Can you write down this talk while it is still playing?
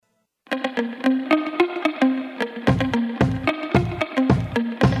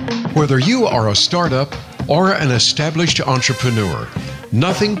Whether you are a startup or an established entrepreneur,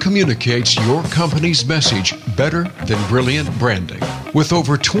 nothing communicates your company's message better than brilliant branding. With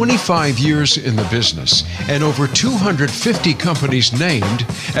over 25 years in the business and over 250 companies named,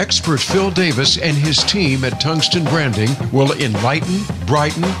 expert Phil Davis and his team at Tungsten Branding will enlighten,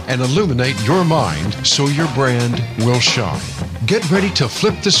 brighten, and illuminate your mind so your brand will shine. Get ready to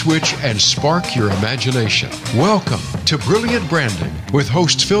flip the switch and spark your imagination. Welcome to Brilliant Branding with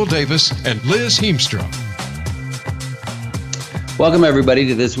hosts Phil Davis and Liz Heemstra. Welcome, everybody,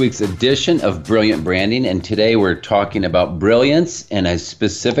 to this week's edition of Brilliant Branding. And today we're talking about brilliance in a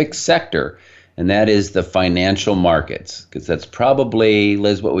specific sector, and that is the financial markets. Because that's probably,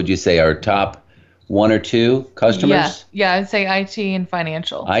 Liz, what would you say, our top one or two customers? Yeah, I'd say IT and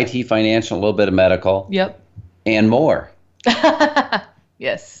financial. IT, financial, a little bit of medical. Yep. And more.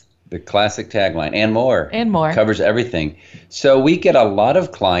 Yes. The classic tagline, and more. And more. Covers everything. So we get a lot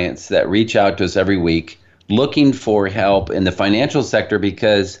of clients that reach out to us every week looking for help in the financial sector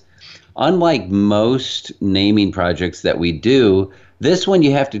because unlike most naming projects that we do, this one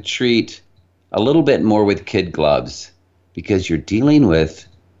you have to treat a little bit more with kid gloves because you're dealing with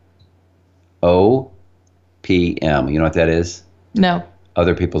OPM. You know what that is? No.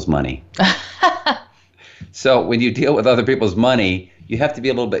 Other people's money. So when you deal with other people's money, you have to be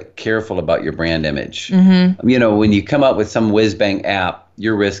a little bit careful about your brand image. Mm-hmm. You know, when you come up with some whiz-bang app,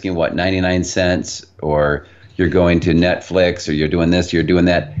 you're risking, 99 cents, or you're going to Netflix, or you're doing this, you're doing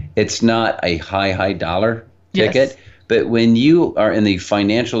that. It's not a high dollar ticket. Yes. But when you are in the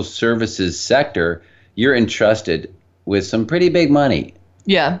financial services sector, you're entrusted with some pretty big money.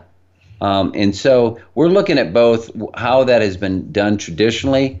 Yeah. And so we're looking at both how that has been done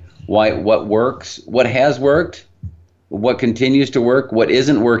traditionally, what works, what has worked, what continues to work, what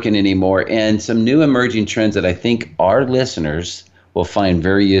isn't working anymore, and some new emerging trends that I think our listeners will find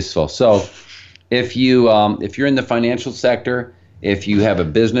very useful. So if you're in the financial sector, if you have a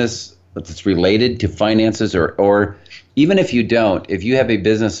business that's related to finances, or even if you don't, if you have a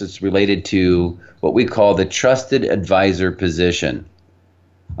business that's related to what we call the trusted advisor position,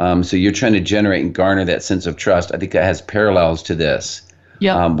 so you're trying to generate and garner that sense of trust, I think that has parallels to this.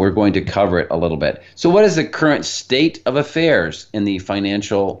 Yeah. We're going to cover it a little bit. So what is the current state of affairs in the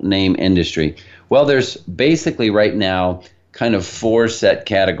financial name industry? Well, there's basically right now kind of four set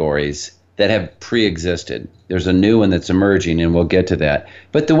categories that have pre-existed. There's a new one that's emerging, and we'll get to that.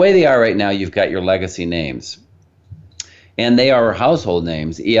 But the way they are right now, you've got your legacy names. And they are household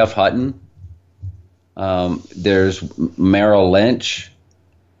names. E.F. Hutton. There's Merrill Lynch.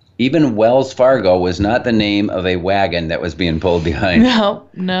 Even Wells Fargo was not the name of a wagon that was being pulled behind. No.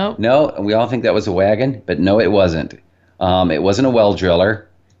 No, we all think that was a wagon, but no, it wasn't. It wasn't a well driller,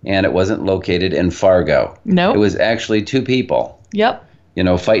 and it wasn't located in Fargo. No. It was actually two people. Yep.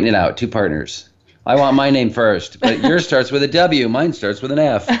 Fighting it out, two partners. I want my name first, but yours starts with a W, mine starts with an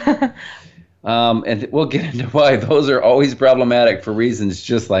F. And we'll get into why those are always problematic for reasons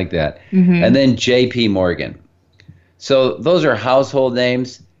just like that. Mm-hmm. And then J.P. Morgan. So those are household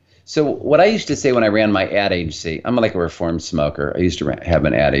names. So what I used to say when I ran my ad agency, I'm like a reformed smoker. I used to have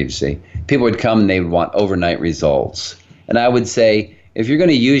an ad agency. People would come and they would want overnight results. And I would say, if you're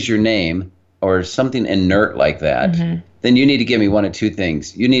going to use your name or something inert like that, mm-hmm. then you need to give me one of two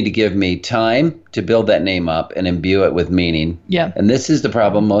things. You need to give me time to build that name up and imbue it with meaning. Yeah. And this is the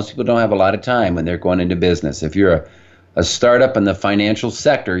problem. Most people don't have a lot of time when they're going into business. If you're a startup in the financial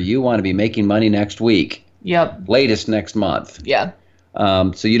sector, you want to be making money next week. Yep. Latest next month. Yeah.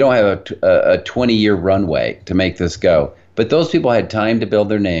 So you don't have a 20-year runway to make this go. But those people had time to build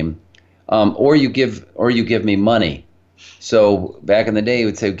their name, or you give me money. So back in the day, you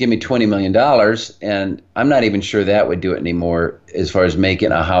would say, give me $20 million, and I'm not even sure that would do it anymore as far as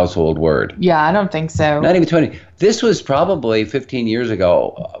making a household word. Yeah, I don't think so. Not even 20. This was probably 15 years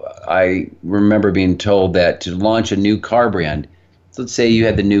ago. I remember being told that to launch a new car brand, let's say you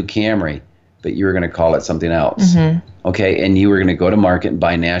had the new Camry, but you were going to call it something else. Mm-hmm. Okay, and you were going to go to market and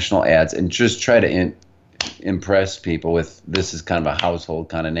buy national ads and just try to impress people with this is kind of a household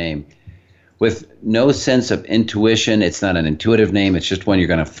kind of name. With no sense of intuition, it's not an intuitive name, it's just one you're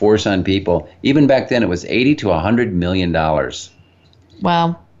going to force on people. Even back then, it was $80 to $100 million.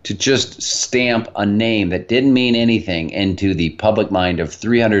 Wow. To just stamp a name that didn't mean anything into the public mind of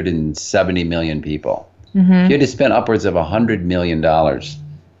 370 million people. Mm-hmm. You had to spend upwards of $100 million.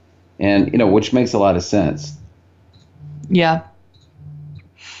 And, which makes a lot of sense. Yeah,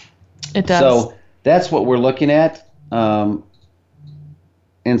 it does. So that's what we're looking at. And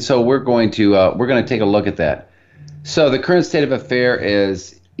so we're going to take a look at that. So the current state of affair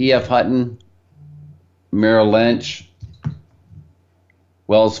is E.F. Hutton, Merrill Lynch,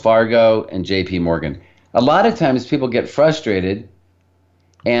 Wells Fargo, and J.P. Morgan. A lot of times people get frustrated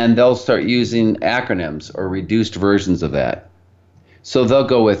and they'll start using acronyms or reduced versions of that. So they'll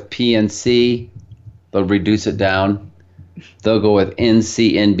go with PNC, they'll reduce it down. They'll go with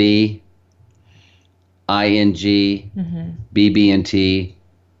NCNB, ING, BB&T,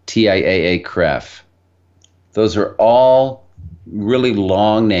 TIAA, CREF. Those are all really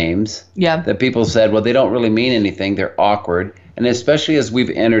long names that people said, well, they don't really mean anything. They're awkward. And especially as we've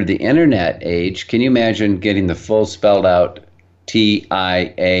entered the internet age, can you imagine getting the full spelled out TIAA-CREF?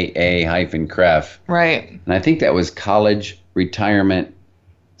 Right. And I think that was College Retirement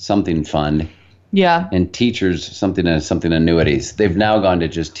Something Fund. Yeah. And teachers something annuities. They've now gone to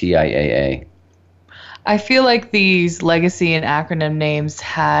just TIAA. I feel like these legacy and acronym names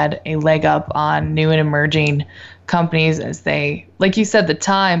had a leg up on new and emerging companies as they, like you said, the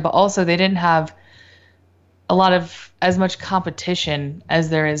time, but also they didn't have as much competition as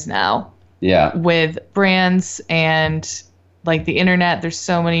there is now. Yeah. With brands and like the internet, there's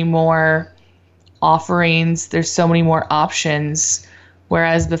so many more offerings, there's so many more options.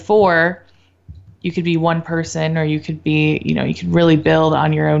 Whereas before, you could be one person, or you could be, you could really build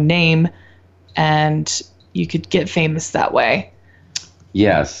on your own name and you could get famous that way.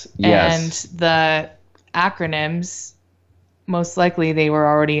 Yes. And the acronyms, most likely they were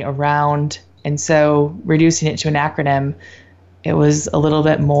already around. And so reducing it to an acronym, it was a little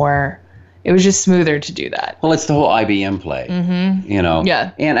bit more, it was just smoother to do that. Well, it's the whole IBM play,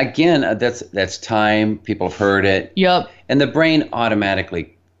 Yeah. And again, that's time. People have heard it. Yep. And the brain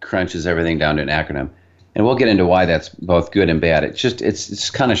automatically crunches everything down to an acronym. And we'll get into why that's both good and bad. It's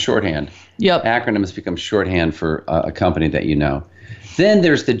kind of shorthand. Yep. Acronyms become shorthand for a company that you know. Then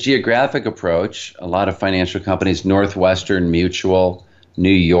there's the geographic approach. A lot of financial companies, Northwestern Mutual, New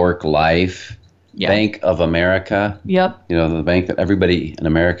York Life, Bank of America. Yep. The bank that everybody in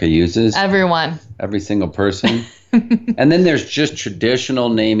America uses. Everyone. Every single person. And then there's just traditional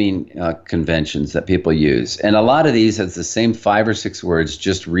naming conventions that people use. And a lot of these has the same 5 or 6 words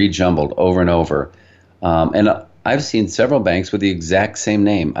just rejumbled over and over. And I've seen several banks with the exact same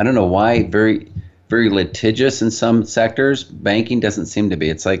name. I don't know why. Very, very litigious in some sectors. Banking doesn't seem to be.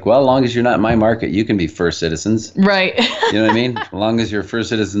 It's like, well, as long as you're not in my market, you can be First Citizens. Right. You know what I mean? As long as you're First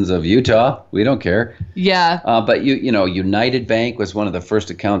Citizens of Utah, we don't care. Yeah. But United Bank was one of the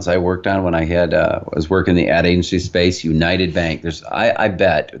first accounts I worked on when I had was working in the ad agency space. United Bank. I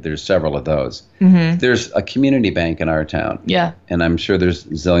bet there's several of those. Mm-hmm. There's a community bank in our town. Yeah. And I'm sure there's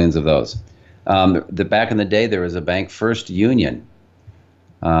zillions of those. Back in the day, there was a bank, First Union.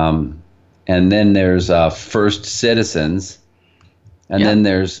 And then there's First Citizens. And then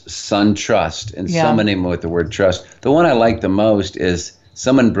there's SunTrust. And so many with the word trust. The one I like the most is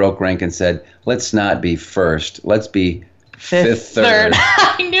someone broke rank and said, let's not be first. Let's be fifth third.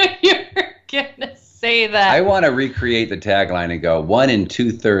 I knew you were going to say that. I want to recreate the tagline and go 1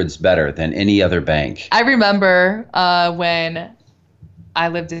 2/3 better than any other bank. I remember when I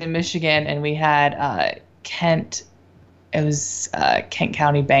lived in Michigan and we had Kent. It was Kent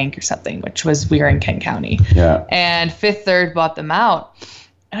County Bank or something, we were in Kent County. Yeah. And Fifth Third bought them out.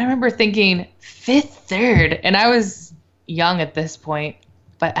 And I remember thinking, Fifth Third? And I was young at this point,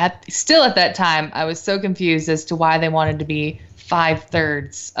 but still at that time, I was so confused as to why they wanted to be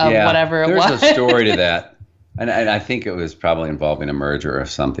 5/3 of whatever it was. There's a story to that. And I think it was probably involving a merger or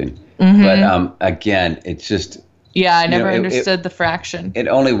something. Mm-hmm. But again, it's just... Yeah, I never understood the fraction. It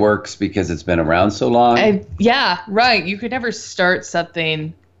only works because it's been around so long. Yeah, right. You could never start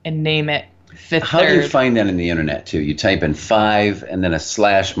something and name it Fifth How Third. do you find that in the internet, too? You type in 5 and then a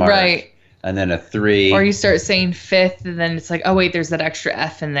slash mark. Right. And then a 3. Or you start saying fifth, and then it's like, oh, wait, there's that extra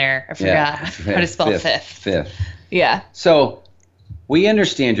F in there. I forgot how to spell fifth. Fifth. Yeah. So we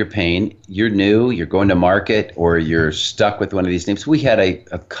understand your pain. You're new, you're going to market, or you're stuck with one of these names. We had a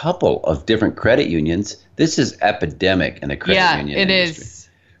couple of different credit unions. This is epidemic in the credit union industry.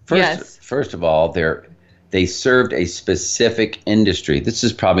 Is. First of all, they served a specific industry. This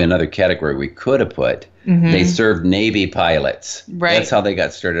is probably another category we could have put. Mm-hmm. They served Navy pilots. Right. That's how they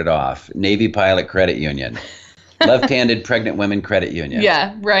got started off. Navy Pilot Credit Union. Left-handed pregnant women credit union.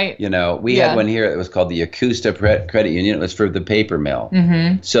 Yeah, right. We had one here that was called the Augusta Credit Union. It was for the paper mill.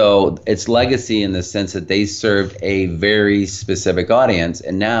 Mm-hmm. So it's legacy in the sense that they served a very specific audience,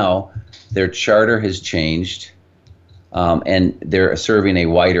 and now their charter has changed, and they're serving a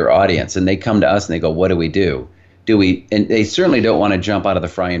wider audience. And they come to us and they go, "What do we do? And they certainly don't want to jump out of the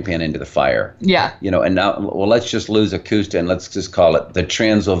frying pan into the fire. Yeah. And now, let's just lose Augusta and let's just call it the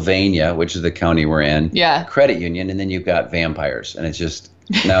Transylvania, which is the county we're in. Yeah. Credit union, and then you've got vampires, and it's just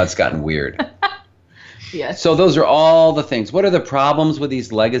Now it's gotten weird. Yes. So those are all the things. What are the problems with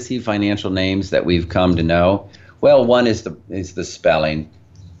these legacy financial names that we've come to know? Well, one is the spelling.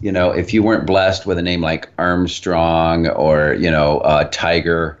 You know, if you weren't blessed with a name like Armstrong or,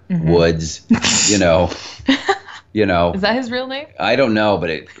 Tiger Woods, you know. Is that his real name? I don't know, but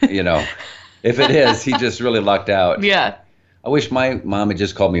if it is, he just really lucked out. Yeah. I wish my mom had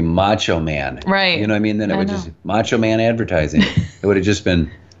just called me Macho Man. Right. You know what I mean? Then it would just Macho Man Advertising. It would have just been.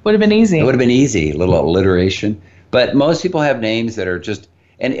 Would have been easy. It would have been easy, a little alliteration. But most people have names that are just,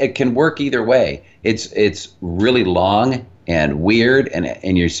 and it can work either way. It's really long and weird,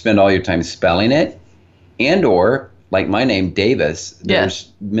 and you spend all your time spelling it, and or like my name Davis.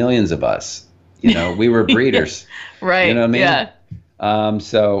 There's millions of us. We were breeders. Right. You know what I mean? Yeah.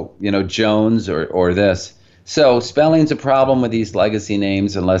 So Jones or this. So spelling's a problem with these legacy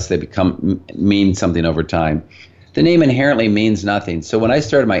names unless they mean something over time. The name inherently means nothing. So when I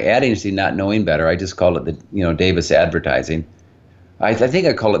started my ad agency, not knowing better, I just called it the Davis Advertising. I think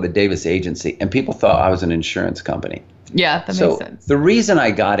I called it the Davis Agency, and people thought I was an insurance company. Yeah, that makes sense. The reason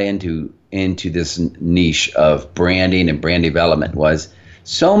I got into this niche of branding and brand development was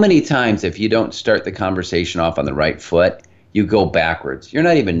so many times if you don't start the conversation off on the right foot, you go backwards. You're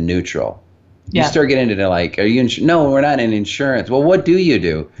not even neutral. You start getting into like, are you no, we're not in insurance. Well, what do you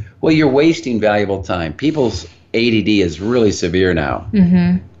do? Well, you're wasting valuable time. People's ADD is really severe now.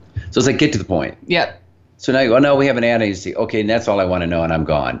 Mm-hmm. So it's like, get to the point. Yep. So now you go, oh, no, we have an ad agency. Okay, and that's all I want to know, and I'm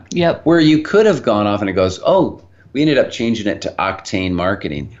gone. Yep. Where you could have gone off and it goes, oh, we ended up changing it to Octane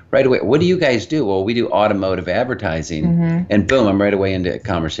Marketing. Right away, what do you guys do? Well, we do automotive advertising, and boom, I'm right away into a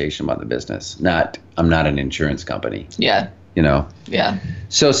conversation about the business. I'm not an insurance company. Yeah. Yeah.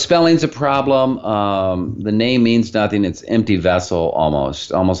 So spelling's a problem. The name means nothing. It's empty vessel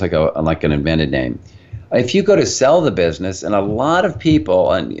almost like an invented name. If you go to sell the business, and a lot of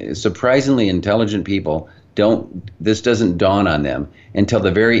people, and surprisingly intelligent people, this doesn't dawn on them until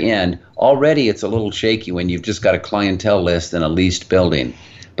the very end. Already it's a little shaky when you've just got a clientele list and a leased building.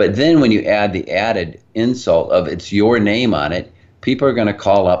 But then when you add the added insult of it's your name on it, people are going to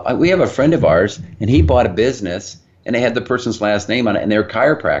call up. We have a friend of ours, and he bought a business, and they had the person's last name on it, and they're a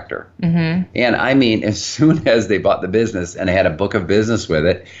chiropractor. Mm-hmm. And I mean, as soon as they bought the business and they had a book of business with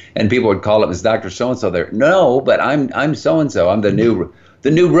it, and people would call up as Dr. So-and-so, they're, no, but I'm so-and-so. I'm the new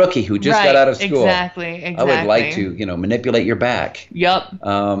rookie who just got out of school. Exactly. I would like to, manipulate your back. Yep.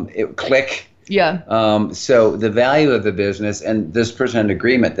 Click. Yeah. So the value of the business, and this person had an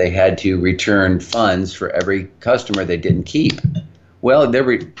agreement, they had to return funds for every customer they didn't keep. Well, they're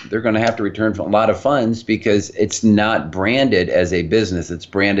going to have to return a lot of funds because it's not branded as a business. It's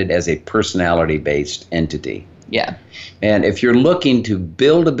branded as a personality-based entity. Yeah. And if you're looking to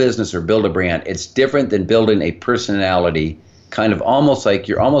build a business or build a brand, it's different than building a personality, kind of almost like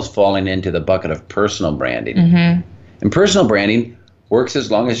you're almost falling into the bucket of personal branding. Mm-hmm. And personal branding works as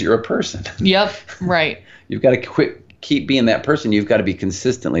long as you're a person. Yep. Right. You've got to keep being that person. You've got to be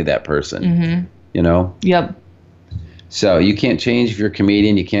consistently that person. Mm-hmm. Yep. So you can't change if you're a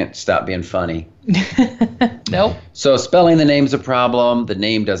comedian. You can't stop being funny. Nope. So spelling the name's a problem. The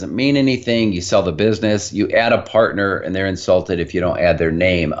name doesn't mean anything. You sell the business. You add a partner, and they're insulted if you don't add their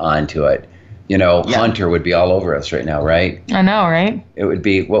name onto it. Hunter would be all over us right now, right? I know, right? It would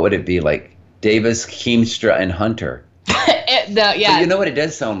be, what would it be like? Davis, Keemstra, and Hunter. Yeah. So you know what it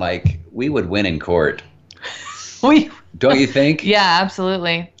does sound like? We would win in court. Don't you think? Yeah,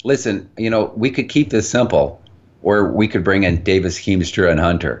 absolutely. Listen, we could keep this simple. Or we could bring in Davis, Keemstra, and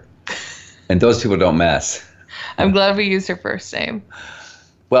Hunter. And those people don't mess. I'm glad we used her first name.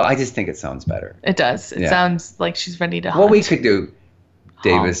 Well, I just think it sounds better. It does. It sounds like she's ready to hunt. Well, we could do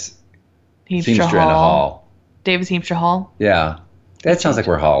Davis, Keemstra, and a Hall. Davis, Heemstra, Hall? Yeah. That sounds like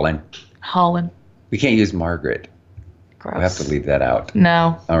we're hauling. Hauling. We can't use Margaret. Gross. We'll have to leave that out.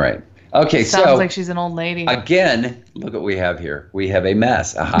 No. All right. Okay, Sounds like she's an old lady. Again, look what we have here. We have a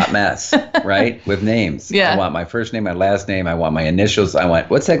hot mess, right? With names. Yeah. I want my first name, my last name. I want my initials. I want,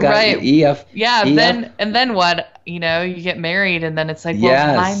 what's that guy? Right. EF? Yeah, EF? then what? You get married, and then it's like,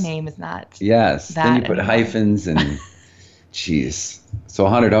 well, my name is not. Yes. That then you put anymore. hyphens and, jeez. So,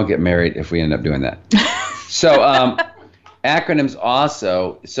 Hunter, don't get married if we end up doing that. So, acronyms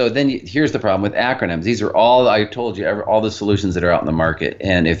also. So then here's the problem with acronyms. These are all, I told you, all the solutions that are out in the market.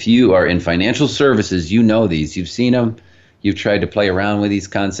 And if you are in financial services, you know these. You've seen them. You've tried to play around with these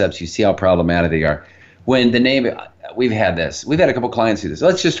concepts. You see how problematic they are. When the name, we've had this. We've had a couple clients do this.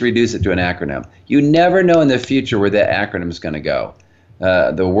 Let's just reduce it to an acronym. You never know in the future where that acronym is going to go.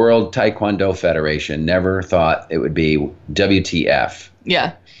 The World Taekwondo Federation never thought it would be WTF.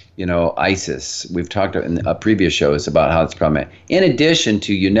 Yeah. ISIS. We've talked in previous shows about how it's problematic. In addition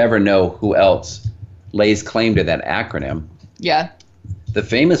to, you never know who else lays claim to that acronym. Yeah. The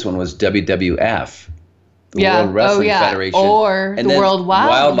famous one was WWF. The World Wrestling Federation. Or and the World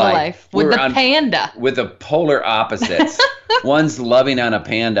Wildlife with the panda. With the polar opposites. One's loving on a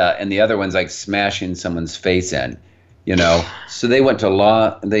panda and the other one's like smashing someone's face in, So they went to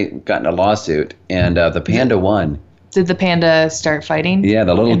law, they got in a lawsuit, and the panda won. Did the panda start fighting? Yeah,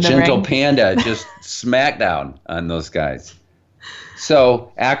 the little gentle panda just smacked down on those guys.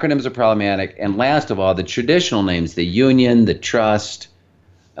 So acronyms are problematic. And last of all, the traditional names, the union, the trust,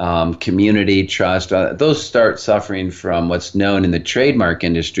 community, trust, those start suffering from what's known in the trademark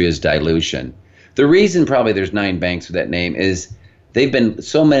industry as dilution. The reason probably there's 9 banks with that name is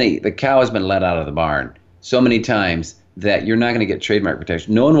the cow has been let out of the barn so many times that you're not going to get trademark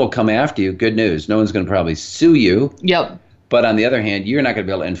protection. No one will come after you. Good news. No one's going to probably sue you. Yep. But on the other hand, you're not going to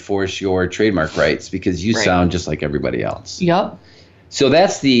be able to enforce your trademark rights because you sound just like everybody else. Yep. So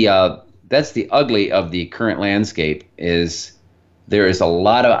that's the ugly of the current landscape is there is a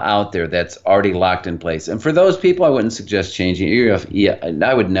lot out there that's already locked in place. And for those people, I wouldn't suggest changing.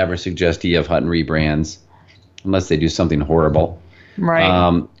 I would never suggest E.F. Hutton rebrands unless they do something horrible.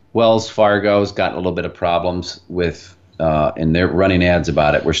 Right. Wells Fargo's gotten a little bit of problems with, and they're running ads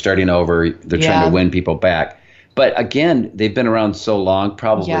about it. We're starting over. They're trying to win people back. But again, they've been around so long,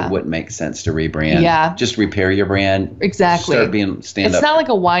 probably wouldn't make sense to rebrand. Yeah. Just repair your brand. Exactly. Start being stand-up. It's not like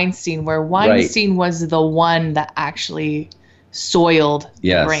a Weinstein, where Weinstein was the one that actually soiled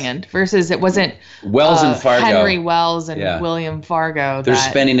the brand versus it wasn't Wells and Fargo. Henry Wells and William Fargo. They're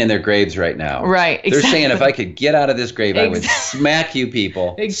spinning in their graves right now. Right. Exactly. They're saying, if I could get out of this grave, I would smack you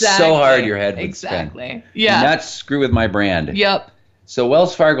people so hard your head would spin. Yeah. Do not screw with my brand. Yep. So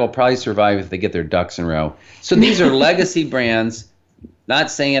Wells Fargo will probably survive if they get their ducks in a row. So these are legacy brands. Not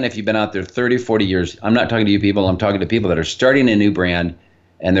saying if you've been out there 30, 40 years. I'm not talking to you people. I'm talking to people that are starting a new brand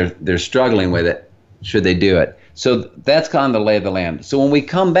and they're struggling with it. Should they do it? So that's kind of the lay of the land. So when we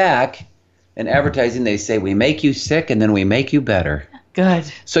come back in advertising, they say, we make you sick and then we make you better.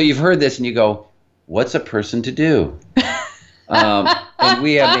 Good. So you've heard this and you go, what's a person to do? And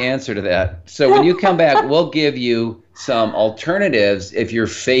we have the answer to that. So when you come back, we'll give you some alternatives if you're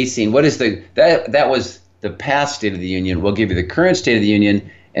facing, that was the past State of the Union. We'll give you the current State of the Union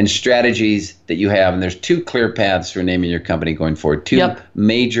and strategies that you have. And there's 2 clear paths for naming your company going forward. 2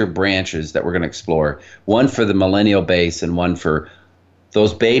 major branches that we're going to explore. One for the millennial base and one for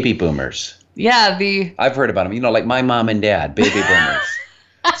those baby boomers. Yeah, I've heard about them, like my mom and dad, baby boomers.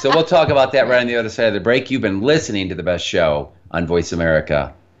 So we'll talk about that right on the other side of the break. You've been listening to the best show on Voice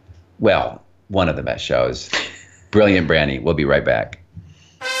America. Well, one of the best shows. Brilliant Branding. We'll be right back.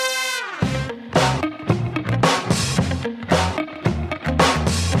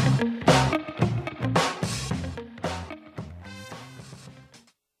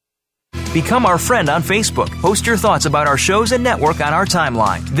 Become our friend on Facebook. Post your thoughts about our shows and network on our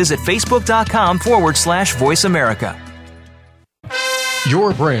timeline. Visit Facebook.com/Voice America.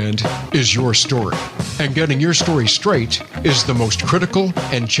 Your brand is your story, and getting your story straight is the most critical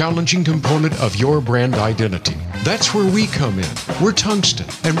and challenging component of your brand identity. That's where we come in. We're Tungsten,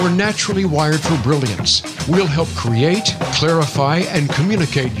 and we're naturally wired for brilliance. We'll help create, clarify, and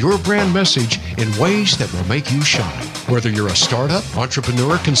communicate your brand message in ways that will make you shine. Whether you're a startup,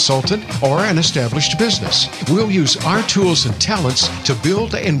 entrepreneur, consultant, or an established business, we'll use our tools and talents to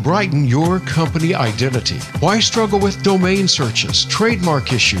build and brighten your company identity. Why struggle with domain searches,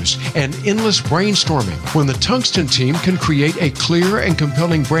 trademark issues, and endless brainstorming when the Tungsten team can create a clear and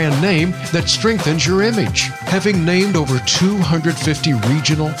compelling brand name that strengthens your image? Having named over 250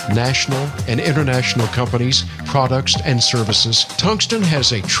 regional, national, and international companies, products, and services, Tungsten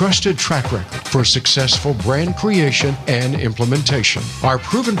has a trusted track record for successful brand creation and implementation. Our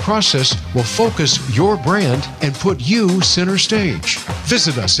proven process will focus your brand and put you center stage.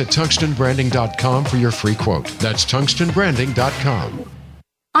 Visit us at tungstenbranding.com for your free quote. That's tungstenbranding.com.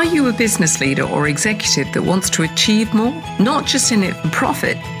 Are you a business leader or executive that wants to achieve more? Not just in it for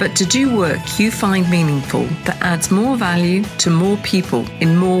profit, but to do work you find meaningful that adds more value to more people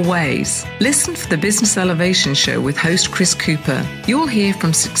in more ways. Listen for the Business Elevation Show with host Chris Cooper. You'll hear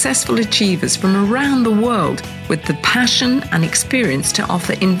from successful achievers from around the world with the passion and experience to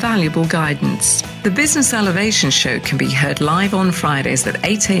offer invaluable guidance. The Business Elevation Show can be heard live on Fridays at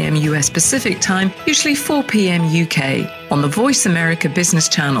 8 a.m. US Pacific Time, usually 4 p.m. UK, on the Voice America Business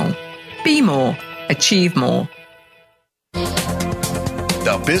Channel. Be more, achieve more.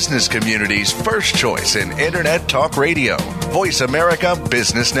 The business community's first choice in Internet Talk Radio. Voice America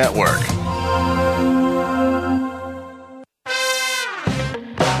Business Network.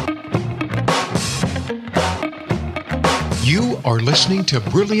 are listening to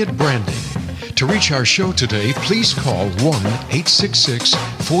Brilliant Branding. To reach our show today, please call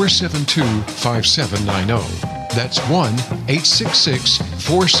 1-866-472-5790. That's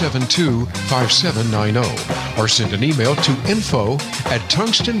 1-866-472-5790. Or send an email to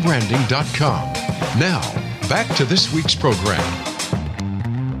info@tungstenbranding.com. Now, back to this week's program.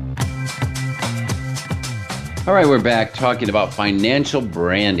 All right, we're back talking about financial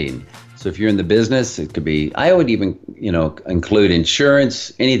branding. So if you're in the business, it could be, I would even, include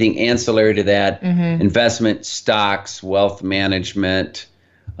insurance, anything ancillary to that, investment, stocks, wealth management,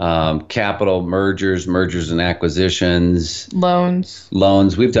 capital, mergers and acquisitions.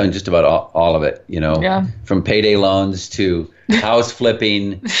 Loans. We've done just about all of it, from payday loans to house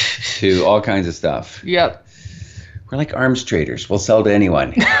flipping to all kinds of stuff. Yep. We're like arms traders. We'll sell to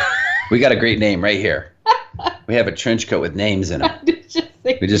anyone. We got a great name right here. We have a trench coat with names in them.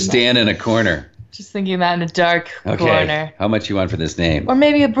 We just stand in a corner. Just thinking that in a dark corner. How much you want for this name? Or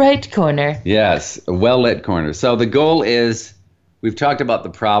maybe a bright corner. Yes, a well-lit corner. So the goal is, we've talked about the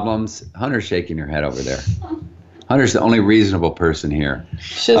problems. Hunter's shaking her head over there. Hunter's the only reasonable person here.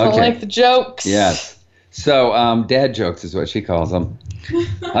 She doesn't like the jokes. Yes. So dad jokes is what she calls them.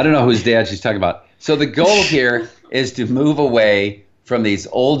 I don't know whose dad she's talking about. So the goal here is to move away from these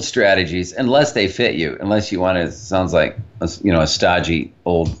old strategies, unless they fit you, unless you want to, sounds like a stodgy,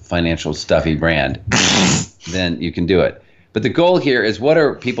 old, financial, stuffy brand, then you can do it. But the goal here is, what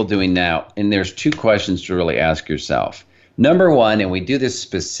are people doing now? And there's two questions to really ask yourself. Number one, and we do this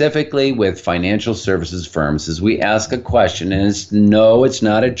specifically with financial services firms, is we ask a question, and it's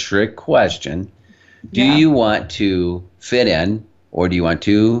not a trick question. Do you want to fit in, or do you want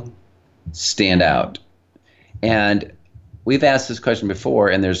to stand out? And we've asked this question before,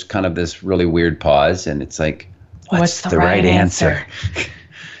 and there's kind of this really weird pause, and it's like, what's the right answer?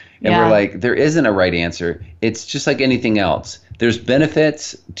 And we're like, there isn't a right answer. It's just like anything else. There's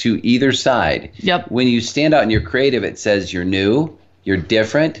benefits to either side. Yep. When you stand out and you're creative, it says you're new, you're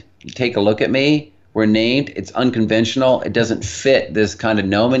different. Take a look at me. We're named. It's unconventional. It doesn't fit this kind of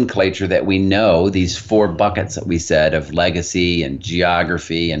nomenclature that we know, these 4 buckets that we said of legacy and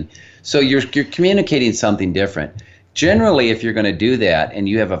geography. And so you're communicating something different. Generally, if you're going to do that and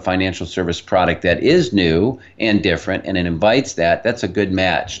you have a financial service product that is new and different and it invites that, that's a good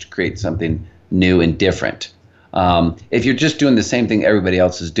match to create something new and different. If you're just doing the same thing everybody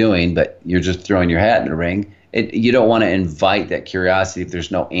else is doing, but you're just throwing your hat in the ring, you don't want to invite that curiosity if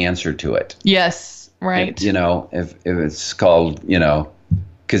there's no answer to it. Yes, right. If it's called,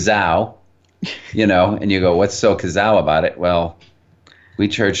 Kazao, and you go, what's so Kazao about it? Well, we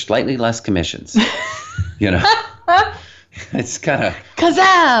charge slightly less commissions, It's kind of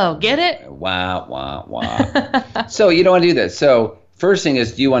Kazao, get it? Wah, wah, wah. So you don't want to do that. So first thing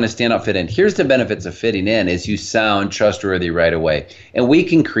is, do you want to stand out, fit in? Here's the benefits of fitting in, is you sound trustworthy right away. And we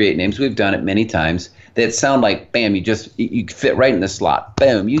can create names, we've done it many times, that sound like, bam, you fit right in the slot.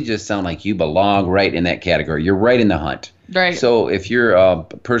 Boom, you just sound like you belong right in that category. You're right in the hunt. Right. So if you're a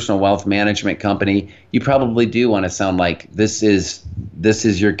personal wealth management company, you probably do want to sound like this is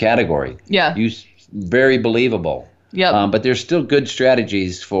your category. Yeah. Very believable. Yep. But there's still good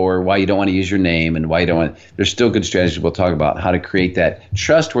strategies for why you don't want to use your name, and why you don't want. There's still good strategies we'll talk about how to create that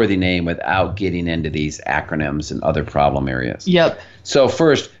trustworthy name without getting into these acronyms and other problem areas. Yep. So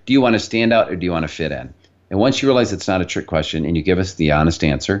first, do you want to stand out or do you want to fit in? And once you realize it's not a trick question and you give us the honest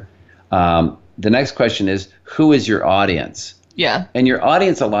answer, the next question is, who is your audience? Yeah. And your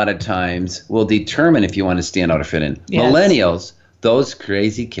audience a lot of times will determine if you want to stand out or fit in. Yes. Millennials, those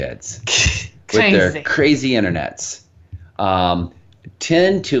crazy kids with their crazy internets,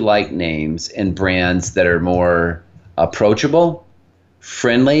 tend to like names and brands that are more approachable,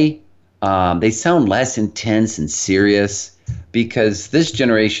 friendly. They sound less intense and serious, because this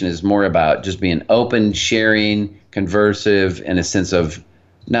generation is more about just being open, sharing, conversive, in a sense of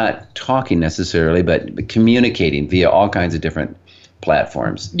not talking necessarily, but communicating via all kinds of different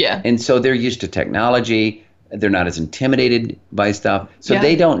platforms. Yeah. And so they're used to technology. They're not as intimidated by stuff. So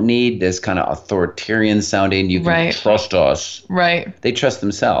they don't need this kind of authoritarian sounding, you can trust us. Right. They trust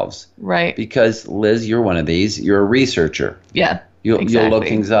themselves. Right. Because, Liz, you're one of these. You're a researcher. Yeah. You'll look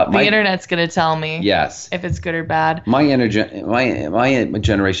things up. The internet's going to tell me if it's good or bad. My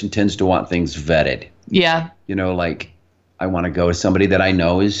generation tends to want things vetted. Yeah. Like, I want to go to somebody that I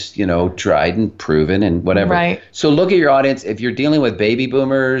know is, tried and proven and whatever. Right. So look at your audience. If you're dealing with baby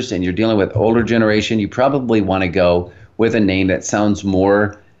boomers and you're dealing with older generation, you probably want to go with a name that sounds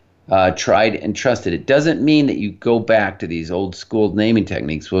more tried and trusted. It doesn't mean that you go back to these old school naming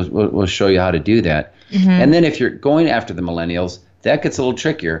techniques. We'll show you how to do that. Mm-hmm. And then if you're going after the millennials, that gets a little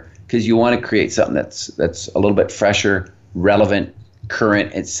trickier, because you want to create something that's a little bit fresher, relevant,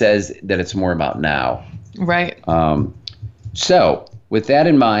 current. It says that it's more about now. Right. So with that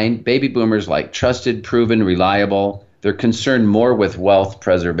in mind, baby boomers like trusted, proven, reliable. They're concerned more with wealth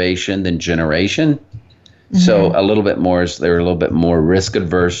preservation than generation. So they're a little bit more risk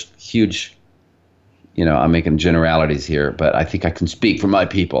adverse, huge, I'm making generalities here, but I think I can speak for my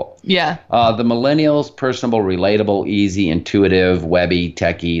people. Yeah. The millennials, personable, relatable, easy, intuitive, webby,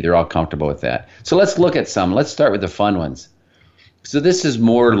 techie, they're all comfortable with that. So let's look at some. Let's start with the fun ones. So this is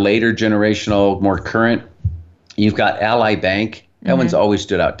more later generational, more current. You've got Ally Bank. That one's always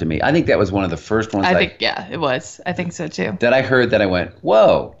stood out to me. I think that was one of the first ones. I think it was. I think so too. That I heard that I went,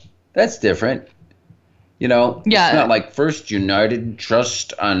 whoa, that's different. It's not like First United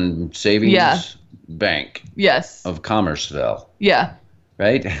Trust and Savings Bank. Yes. Of Commerceville. Yeah.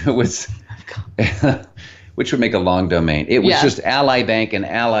 Right? It was, which would make a long domain. It was just Ally Bank, and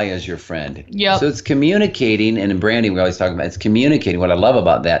Ally is your friend. Yep. So it's communicating, and in branding we always talk about it's communicating. What I love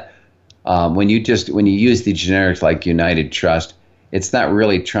about that, when you use the generics like United Trust, it's not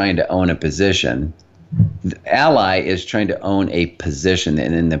really trying to own a position. The Ally is trying to own a position,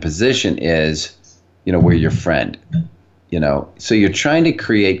 and then the position is, we're your friend. So you're trying to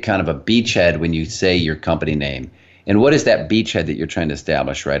create kind of a beachhead when you say your company name. And what is that beachhead that you're trying to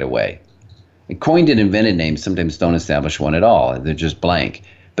establish right away? And coined and invented names sometimes don't establish one at all. They're just blank.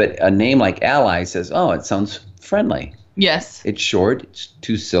 But a name like Ally says, oh, it sounds friendly. Yes. It's short. It's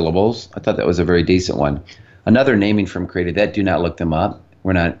 2 syllables. I thought that was a very decent one. Another naming firm created that. Do not look them up.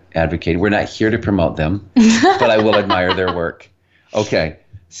 We're not advocating. We're not here to promote them, but I will admire their work. Okay.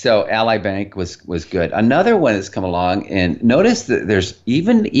 So Ally Bank was good. Another one has come along, and notice that there's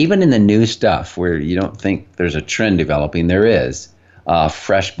even in the new stuff where you don't think there's a trend developing, there is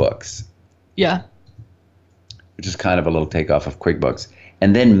FreshBooks. Yeah. Which is kind of a little takeoff of QuickBooks.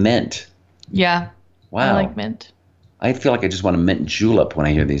 And then Mint. Yeah. Wow. I like Mint. I feel like I just want to mint julep when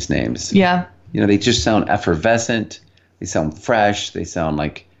I hear these names. Yeah. They just sound effervescent. They sound fresh. They sound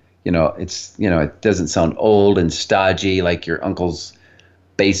like, it doesn't sound old and stodgy like your uncle's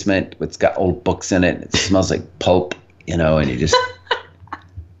basement. It's got old books in it. It smells like pulp, and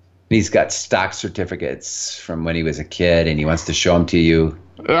he's got stock certificates from when he was a kid, and he wants to show them to you.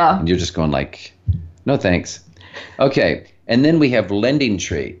 Yeah. And you're just going like, no thanks. Okay. And then we have Lending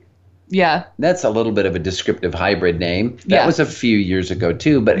Tree. Yeah. That's a little bit of a descriptive hybrid name. That was a few years ago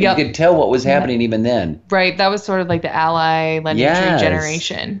too, but you could tell what was happening even then. Right. That was sort of like the Ally Lending Tree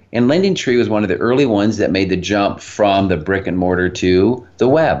generation. And Lending Tree was one of the early ones that made the jump from the brick and mortar to the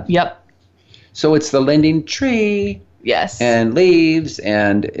web. Yep. So it's the Lending Tree. Yes. And leaves,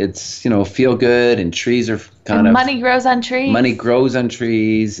 and it's, feel good, and trees are kind of. Money grows on trees. Money grows on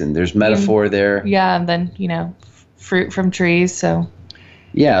trees, and there's metaphor there. Yeah. And then, fruit from trees. So.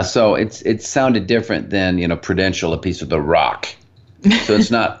 Yeah, so it sounded different than, Prudential, a piece of the rock. So it's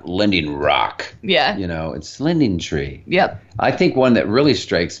not Lending Rock. Yeah. It's Lending Tree. Yep. I think one that really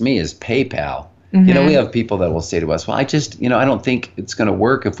strikes me is PayPal. We have people that will say to us, well, I just, I don't think it's going to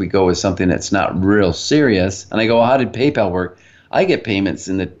work if we go with something that's not real serious. And I go, well, how did PayPal work? I get payments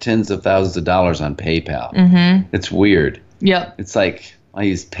in the tens of thousands of dollars on PayPal. Mm-hmm. It's weird. Yep. It's like I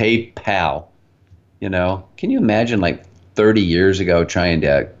use PayPal. Can you imagine 30 years ago trying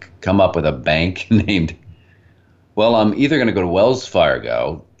to come up with a bank named, well, I'm either going to go to Wells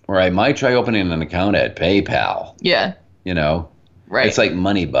Fargo or I might try opening an account at PayPal. Yeah. Right. It's like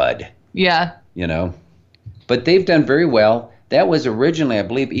Money Bud. Yeah. But they've done very well. That was originally, I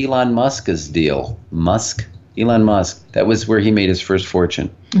believe, Elon Musk's deal. Elon Musk. That was where he made his first fortune.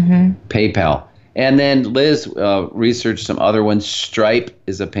 Mm-hmm. PayPal. And then Liz researched some other ones. Stripe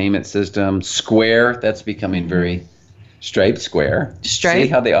is a payment system. Square, that's becoming very... Stripe, Square. Stripe. See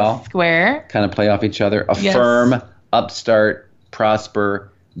how they all Square kind of play off each other? Affirm, Upstart,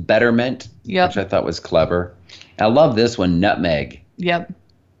 Prosper, Betterment, which I thought was clever. I love this one, Nutmeg. Yep.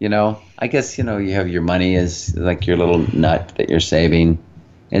 I guess, you have your money as like your little nut that you're saving.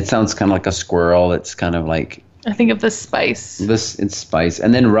 It sounds kind of like a squirrel. It's kind of like... I think of the spice. It's spice.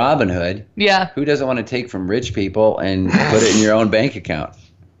 And then Robinhood. Yeah. Who doesn't want to take from rich people and put it in your own bank account?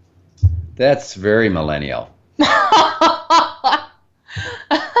 That's very millennial.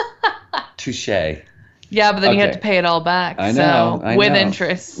 Touche. Yeah, but then you have to pay it all back. I know. With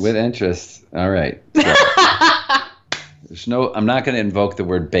interest. With interest. All right. So, I'm not going to invoke the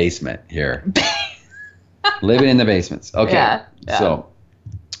word basement here. Living in the basements. Okay. Yeah. So,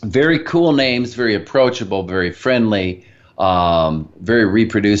 very cool names, very approachable, very friendly, very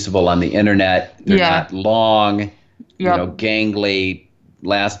reproducible on the internet. They're not long, gangly,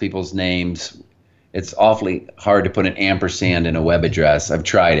 last people's names. It's awfully hard to put an ampersand in a web address. I've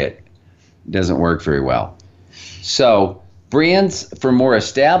tried it. It doesn't work very well. So brands for more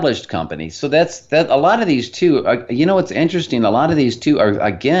established companies. So that's that. A lot of these too, you know, what's interesting, a lot of these too are,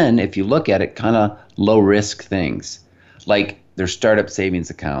 again, if you look at it, kind of low risk things, like they're startup savings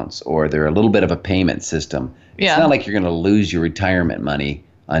accounts, or they're a little bit of a payment system. Yeah. It's not like you're going to lose your retirement money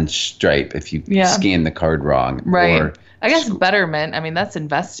on Stripe if you scan the card wrong. Right. Or, I guess Betterment, I mean, that's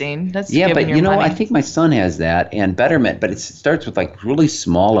investing. That's yeah, giving but your you know, money. I think my son has that, and Betterment, but it starts with like really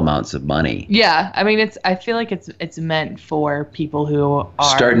small amounts of money. Yeah, I mean, I feel like it's meant for people who are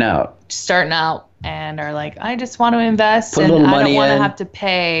Starting out and are like, I just want to invest, Put a and little I money don't want to in. have to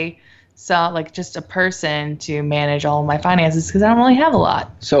pay like just a person to manage all of my finances because I don't really have a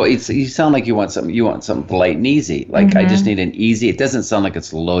lot. So you sound like you want something polite and easy. Like, I just need an easy. It doesn't sound like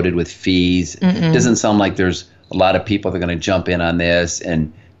it's loaded with fees. It doesn't sound like there's a lot of people that are going to jump in on this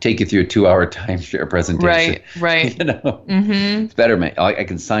and take you through a 2-hour timeshare presentation. Right. You know, it's better, man. I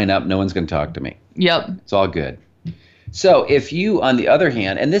can sign up. No one's going to talk to me. Yep. It's all good. So if you, on the other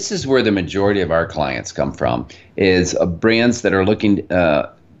hand, and this is where the majority of our clients come from, is brands that are looking.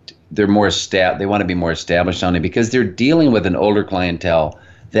 They're more they want to be more established on it because they're dealing with an older clientele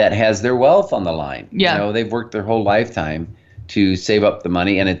that has their wealth on the line. Yeah. You know, they've worked their whole lifetime to save up the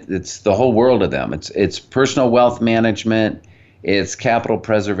money, and it's the whole world of them. It's personal wealth management. It's capital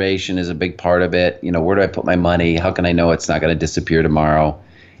preservation is a big part of it. You know, where do I put my money? How can I know it's not going to disappear tomorrow?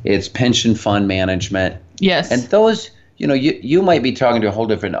 It's pension fund management. Yes. And those, you know, you might be talking to a whole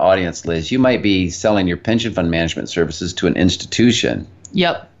different audience, Liz. You might be selling your pension fund management services to an institution.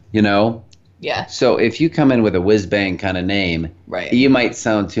 Yep. You know? Yeah. So if you come in with a whiz-bang kind of name, Right. you might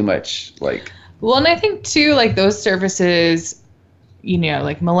sound too much like... Well, and I think, too, like those services, you know,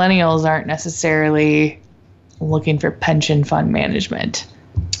 like millennials aren't necessarily looking for pension fund management.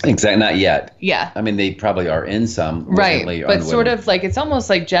 Exactly. Not yet. Yeah. I mean, they probably are in some. Right. But sort of like it's almost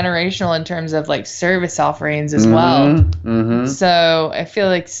like generational in terms of like service offerings as well. Mm-hmm. So I feel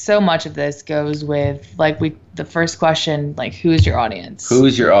like so much of this goes with like the first question, like who's your audience?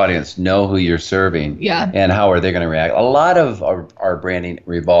 Who's your audience? Know who you're serving. Yeah. And how are they going to react? A lot of our branding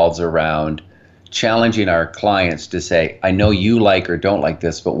revolves around challenging our clients to say, I know you like or don't like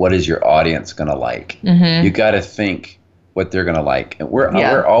this, but what is your audience going to like? Mm-hmm. You got to think what they're going to like. And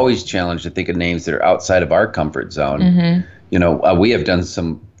we're always challenged to think of names that are outside of our comfort zone. Mm-hmm. You know, we have done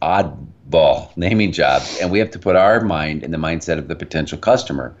some oddball naming jobs, and we have to put our mind in the mindset of the potential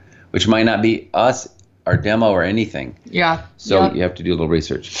customer, which might not be us, our demo, or anything. Yeah. So you have to do a little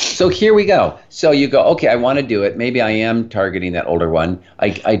research. So here we go. So you go, okay, I want to do it. Maybe I am targeting that older one.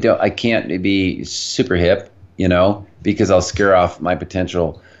 I can't be super hip, you know, because I'll scare off my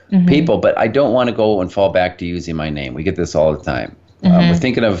potential people, but I don't want to go and fall back to using my name. We get this all the time. We're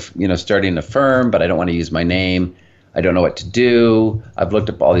thinking of, you know, starting a firm, but I don't want to use my name. I don't know what to do. I've looked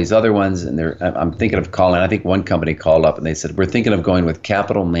up all these other ones, and I'm thinking of calling. I think one company called up and they said, we're thinking of going with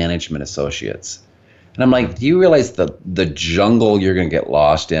Capital Management Associates. And I'm like, do you realize the jungle you're going to get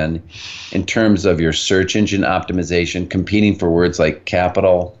lost in terms of your search engine optimization, competing for words like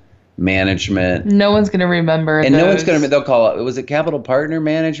capital management? No one's going to remember. And those. no one's going to, they'll call it, was it capital partner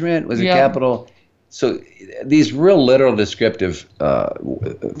management? Was it capital? So these real literal descriptive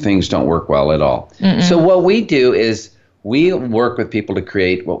things don't work well at all. So what we do is we work with people to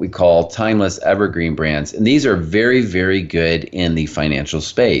create what we call timeless evergreen brands. And these are very, very good in the financial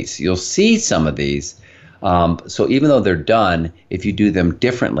space. You'll see some of these. So even though they're done, if you do them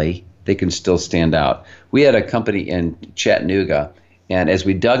differently, they can still stand out. We had a company in Chattanooga, and as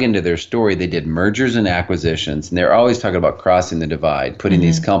we dug into their story, they did mergers and acquisitions, and they're always talking about crossing the divide, putting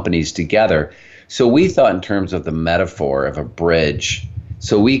these companies together. So we thought in terms of the metaphor of a bridge.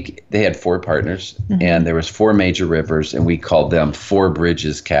 So they had 4 partners, and there was 4 major rivers, and we called them 4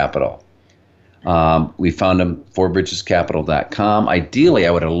 Bridges Capital. We found them 4bridgescapital.com. Ideally,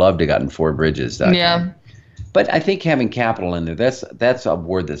 I would have loved to have gotten 4bridges.com. Yeah. But I think having capital in there, that's a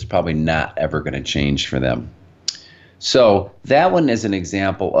word that's probably not ever going to change for them. So that one is an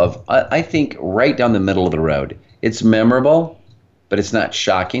example of, I think, right down the middle of the road. It's memorable, but it's not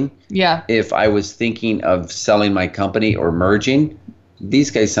shocking. Yeah. If I was thinking of selling my company or merging, these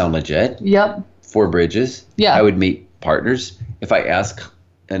guys sound legit. Yep. 4 Bridges. Yeah. I would meet partners. If I ask,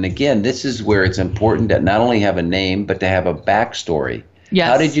 and again, this is where it's important to not only have a name, but to have a backstory. Yes.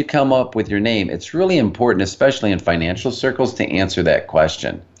 How did you come up with your name? It's really important, especially in financial circles, to answer that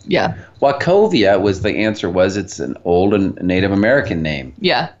question. Yeah. Wachovia it's an old and Native American name.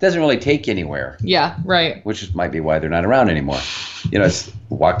 Yeah. It doesn't really take you anywhere. Yeah. Right. Which might be why they're not around anymore. You know, it's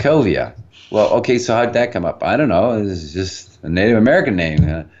Wachovia. Well, okay, so how'd that come up? I don't know. It's just a Native American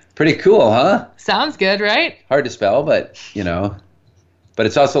name. Pretty cool, huh? Sounds good, right? Hard to spell, but, you know. But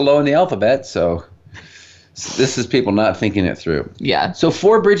it's also low in the alphabet, so This is people not thinking it through. Yeah. So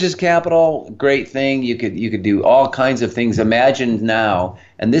Four Bridges Capital, great thing. You could do all kinds of things. Imagine now,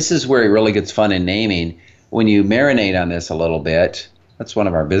 and this is where it really gets fun in naming. When you marinate on this a little bit, that's one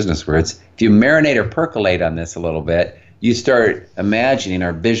of our business words. If you marinate or percolate on this a little bit, you start imagining,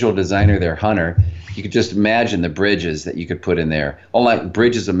 our visual designer there, Hunter, you could just imagine the bridges that you could put in there. All like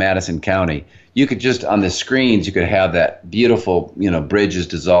bridges of Madison County. You could just, on the screens, you could have that beautiful, bridges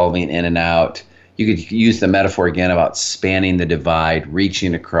dissolving in and out. You could use the metaphor again about spanning the divide,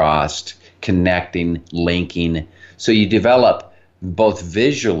 reaching across, connecting, linking. So you develop both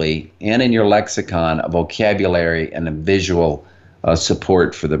visually and in your lexicon a vocabulary and a visual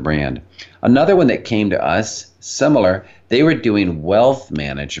support for the brand. Another one that came to us, similar, they were doing wealth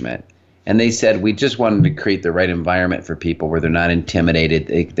management. And they said, we just wanted to create the right environment for people where they're not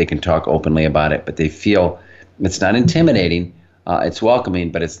intimidated. They can talk openly about it, but they feel it's not intimidating. It's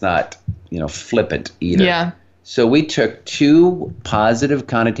welcoming, but it's not, flippant either. Yeah. So we took two positive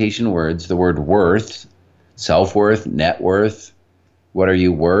connotation words, the word worth, self-worth, net worth, what are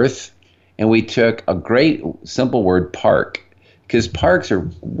you worth? And we took a great simple word, park, because parks are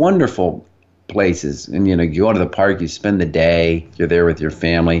wonderful places. And, you go to the park, you spend the day, you're there with your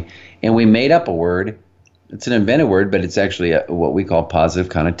family. And we made up a word. It's an invented word, but it's actually what we call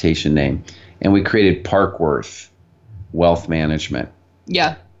positive connotation name. And we created Parkworth, wealth management.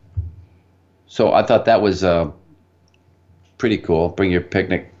 Yeah. So I thought that was pretty cool. Bring your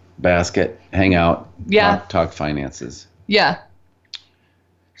picnic basket, hang out, talk finances. Yeah.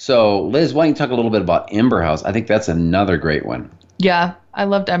 So Liz, why don't you talk a little bit about Ember House? I think that's another great one. Yeah, I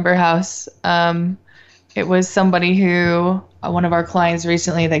loved Ember House. It was somebody who, one of our clients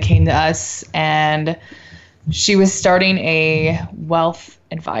recently that came to us, and she was starting a wealth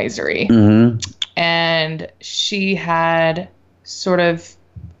advisory. Mm-hmm. And she had sort of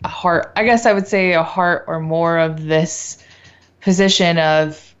a heart, I guess I would say a heart or more of this position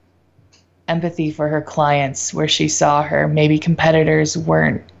of empathy for her clients, where she saw maybe competitors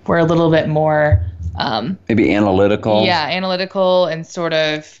were a little bit more maybe analytical. Yeah, analytical and sort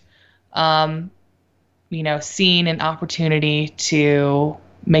of seeing an opportunity to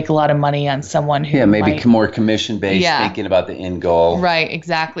make a lot of money on someone who maybe more commission-based, thinking about the end goal. Right,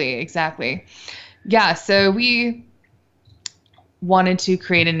 exactly. Yeah, so we wanted to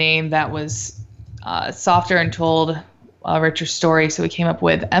create a name that was softer and told a richer story, so we came up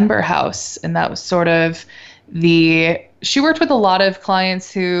with Ember House, and that was sort of she worked with a lot of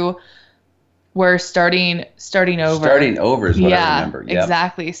clients who were starting over. Starting over is what I remember. Yeah,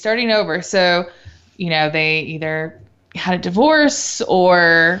 exactly. Starting over. So, they either had a divorce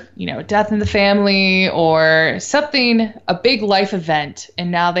or, death in the family or something, a big life event,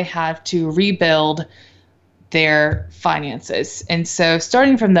 and now they have to rebuild their finances. And so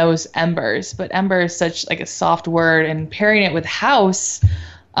starting from those embers, but ember is such like a soft word, and pairing it with house,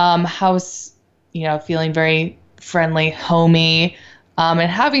 feeling very friendly, homey, and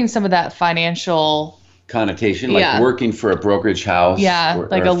having some of that financial connotation, like working for a brokerage house, or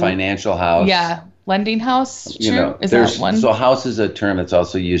a financial house. Yeah. Lending house, true? Is that one? So house is a term that's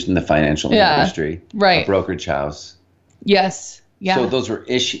also used in the financial industry. Right. A brokerage house. Yes. Yeah. So those were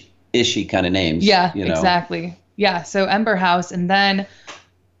ishy kind of names. Yeah, exactly. Yeah. So Ember House. And then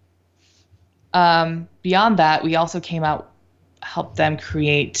beyond that, we also helped them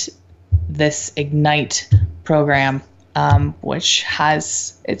create this Ignite program, which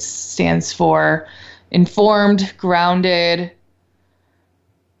stands for Informed, Grounded,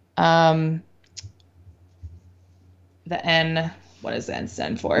 the N, what does the N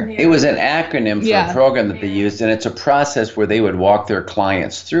stand for? It was an acronym for a program that they used, and it's a process where they would walk their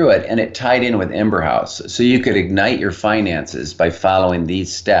clients through it, and it tied in with Ember House. So you could ignite your finances by following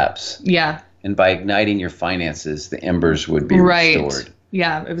these steps. Yeah. And by igniting your finances, the embers would be restored.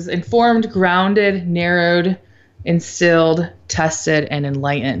 Yeah, it was informed, grounded, narrowed, instilled, tested, and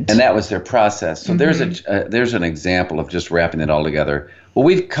enlightened. And that was their process. So there's an example of just wrapping it all together. Well,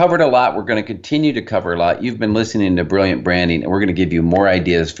 we've covered a lot. We're going to continue to cover a lot. You've been listening to Brilliant Branding, and we're going to give you more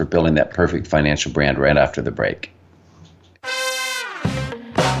ideas for building that perfect financial brand right after the break.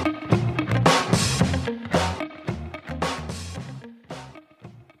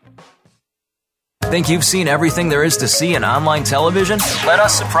 Think you've seen everything there is to see in online television? Let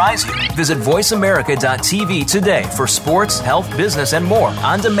us surprise you. Visit voiceamerica.tv today for sports, health, business, and more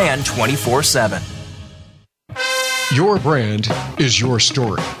on demand 24/7. Your brand is your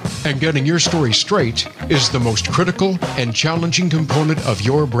story, and getting your story straight is the most critical and challenging component of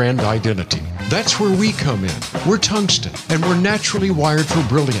your brand identity. That's where we come in. We're Tungsten, and we're naturally wired for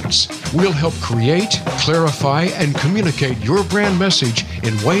brilliance. We'll help create, clarify, and communicate your brand message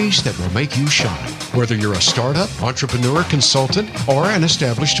in ways that will make you shine. Whether you're a startup, entrepreneur, consultant, or an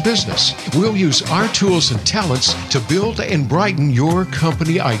established business, we'll use our tools and talents to build and brighten your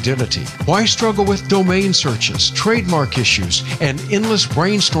company identity. Why struggle with domain searches, trademark issues, and endless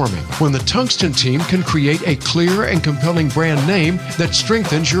brainstorming when the Tungsten team can create a clear and compelling brand name that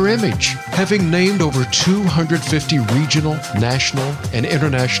strengthens your image? Having named over 250 regional, national, and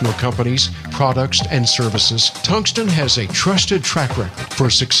international companies, products, and services, Tungsten has a trusted track record for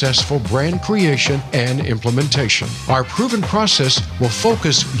successful brand creation and implementation. Our proven process will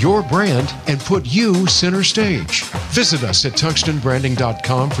focus your brand and put you center stage. Visit us at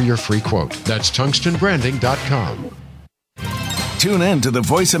tungstenbranding.com for your free quote. That's tungstenbranding.com. Tune in to the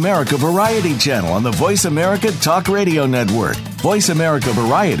Voice America Variety channel on the Voice America Talk Radio Network. Voice America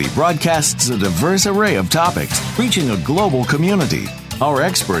Variety broadcasts a diverse array of topics, reaching a global community. Our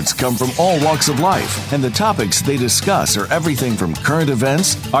experts come from all walks of life, and the topics they discuss are everything from current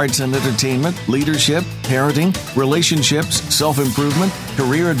events, arts and entertainment, leadership, parenting, relationships, self-improvement,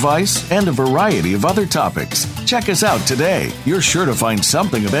 career advice, and a variety of other topics. Check us out today. You're sure to find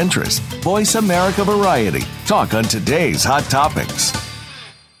something of interest. Voice America Variety. Talk on today's hot topics.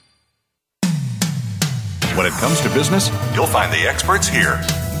 When it comes to business, you'll find the experts here.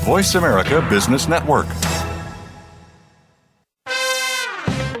 Voice America Business Network.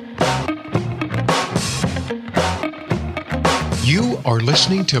 You are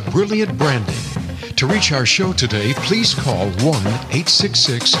listening to Brilliant Branding. To reach our show today, please call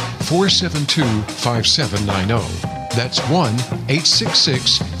 1-866-472-5790. That's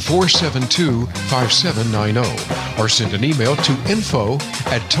 1-866-472-5790. Or send an email to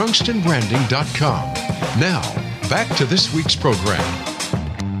info@tungstenbranding.com. Now, back to this week's program.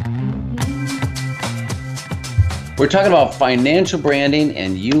 We're talking about financial branding,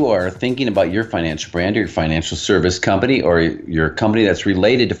 and you are thinking about your financial brand or your financial service company or your company that's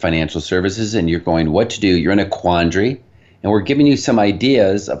related to financial services, and you're going, what to do? You're in a quandary, and we're giving you some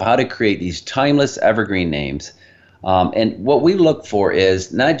ideas of how to create these timeless evergreen names. And what we look for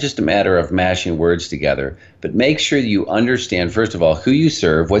is not just a matter of mashing words together, but make sure you understand, first of all, who you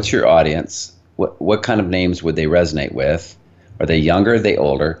serve, what's your audience, what kind of names would they resonate with? Are they younger? Are they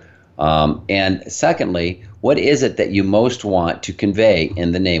older? And secondly, what is it that you most want to convey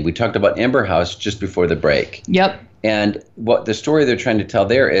in the name? We talked about Ember House just before the break. Yep. And what the story they're trying to tell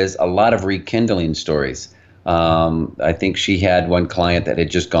there is a lot of rekindling stories. I think she had one client that had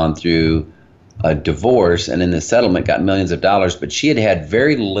just gone through a divorce and in the settlement got millions of dollars, but she had had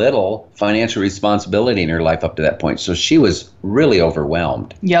very little financial responsibility in her life up to that point. So she was really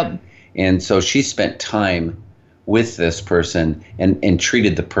overwhelmed. Yep. And so she spent time with this person and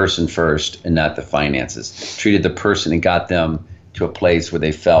treated the person first and not the finances. Treated the person and got them to a place where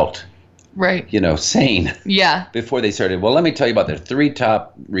they felt, right, sane. Yeah. Before they started, well, let me tell you about the 3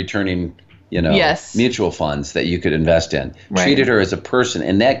 top returning, yes, mutual funds that you could invest in. Right. Treated her as a person,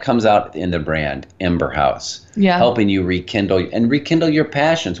 and that comes out in the brand Ember House. Yeah. Helping you rekindle your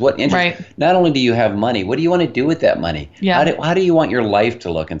passions. What interest? Right. Not only do you have money, what do you want to do with that money? Yeah. How do you want your life to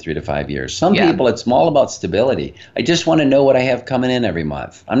look in 3 to 5 years? Some Yeah. people, it's all about stability. I just want to know what I have coming in every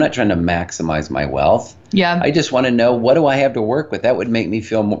month. I'm not trying to maximize my wealth. Yeah. I just want to know, what do I have to work with? That would make me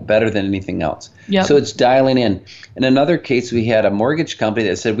feel better than anything else. Yep. So it's dialing in. In another case, we had a mortgage company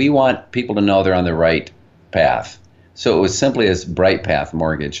that said, we want people to know they're on the right path. So it was simply as Bright Path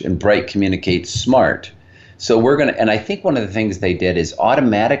Mortgage, and Bright communicates smart. So and I think one of the things they did is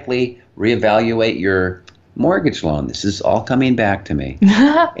automatically reevaluate your mortgage loan. This is all coming back to me.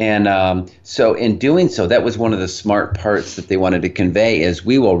 And so in doing so, that was one of the smart parts that they wanted to convey is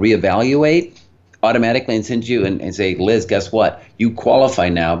we will reevaluate automatically and send you and say, Liz, guess what? You qualify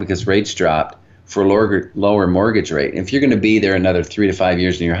now because rates dropped for a lower mortgage rate. And if you're going to be there another 3 to 5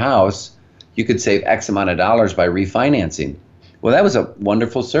 years in your house, you could save X amount of dollars by refinancing. Well, that was a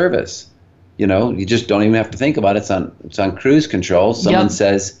wonderful service. You just don't even have to think about it. It's on cruise control. Someone Yep.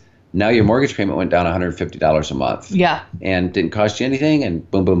 says, now your mortgage payment went down $150 a month. Yeah. And didn't cost you anything, and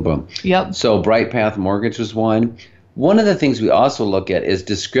boom, boom, boom. Yep. So Bright Path Mortgage was one. One of the things we also look at is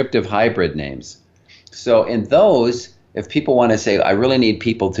descriptive hybrid names. So in those, if people want to say, I really need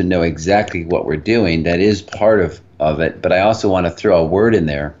people to know exactly what we're doing, that is part of it. But I also want to throw a word in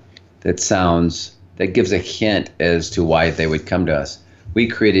there that gives a hint as to why they would come to us. We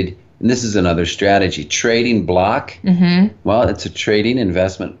created, and this is another strategy, Trading Block. Mm-hmm. Well, it's a trading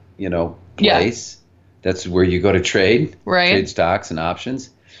investment, place. Yeah. That's where you go to trade, right? Trade stocks and options.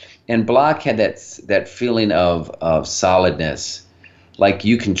 And Block had that feeling of solidness, like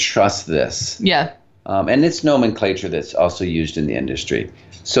you can trust this. Yeah. And it's nomenclature that's also used in the industry.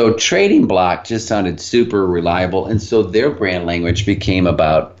 So Trading Block just sounded super reliable, and so their brand language became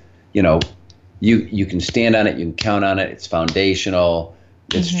about, you can stand on it, you can count on it. It's foundational.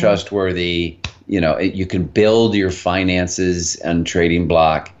 It's trustworthy. You can build your finances on Trading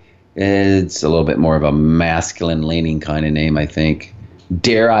Block. It's a little bit more of a masculine leaning kind of name, I think.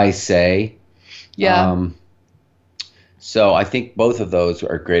 Dare I say? Yeah. So I think both of those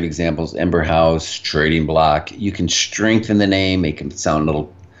are great examples. Ember House, Trading Block. You can strengthen the name, make them sound a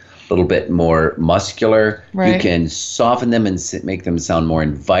little bit more muscular. Right. You can soften them and make them sound more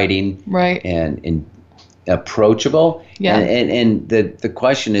inviting. Right. And approachable. Yeah. And the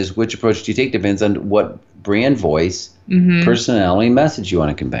question is, which approach do you take depends on what brand voice, personality, message you want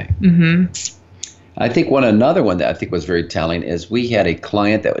to convey. I think another one that I think was very telling is we had a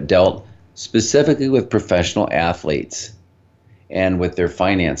client that dealt specifically with professional athletes and with their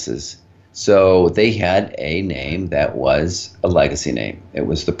finances. So they had a name that was a legacy name. It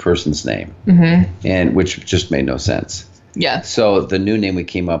was the person's name, and which just made no sense. Yeah. So the new name we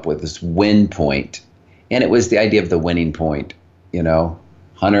came up with is Win Point, and it was the idea of the winning point.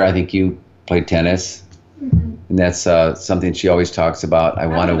 Hunter, I think you played tennis, and that's something she always talks about. I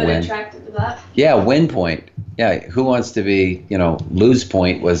want to win. Attracted to that. Yeah, Win Point. Yeah, who wants to be? Lose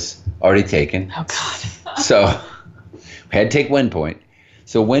Point was already taken. Oh God. So we had to take Win Point.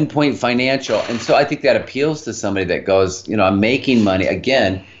 So Win Point Financial. And so I think that appeals to somebody that goes, I'm making money.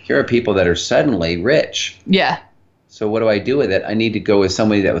 Again, here are people that are suddenly rich. Yeah. So what do I do with it? I need to go with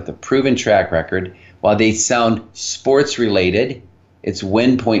somebody that with a proven track record. While they sound sports related, it's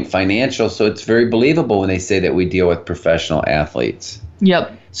Win Point Financial. So it's very believable when they say that we deal with professional athletes.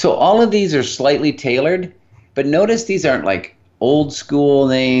 Yep. So all of these are slightly tailored, but notice these aren't like old school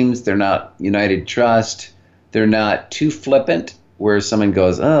names. They're not United Trust. They're not too flippant where someone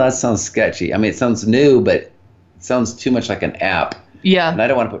goes, oh, that sounds sketchy. I mean, it sounds new, but it sounds too much like an app. Yeah. And I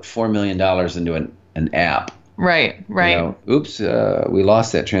don't want to put $4 million into an app. Right. Oops, we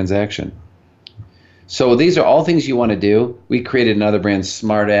lost that transaction. So these are all things you want to do. We created another brand,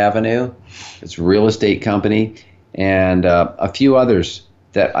 Smart Avenue. It's a real estate company. And a few others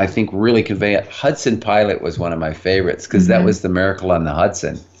that I think really convey it. Hudson Pilot was one of my favorites because that was the miracle on the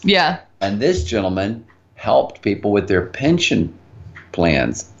Hudson. Yeah. And this gentleman helped people with their pension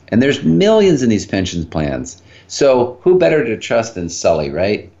plans. And there's millions in these pension plans. So who better to trust than Sully,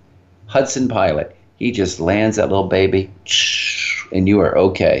 right? Hudson Pilot. He just lands that little baby and you are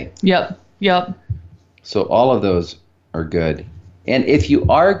okay. Yep. So all of those are good. And if you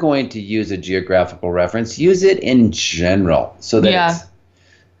are going to use a geographical reference, use it in general. So that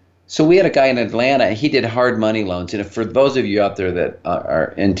So we had a guy in Atlanta, he did hard money loans. And for those of you out there that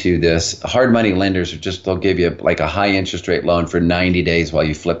are into this, hard money lenders they'll give you like a high interest rate loan for 90 days while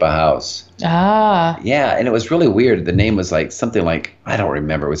you flip a house. Ah. Yeah, and it was really weird. The name was like something like, I don't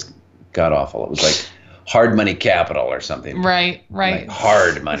remember, it was god awful. It was like Hard Money Capital or something. Right. Like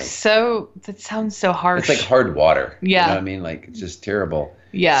hard money. So that sounds so harsh. It's like hard water. Yeah. You know what I mean? Like it's just terrible.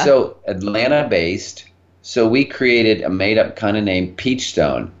 Yeah. So Atlanta based. So we created a made up kind of name,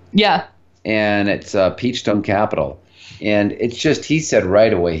 Peachstone. Yeah. And it's Peachstone Capital. And it's just, he said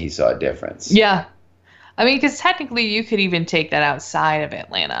right away he saw a difference. Yeah. I mean, because technically you could even take that outside of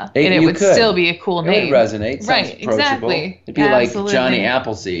Atlanta. And it would could. Still be a cool name. It would resonate. Right, exactly. It'd be like Johnny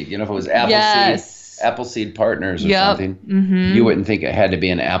Appleseed. If it was Appleseed Partners or something, you wouldn't think it had to be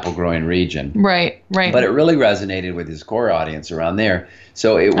an apple growing region. Right. But it really resonated with his core audience around there.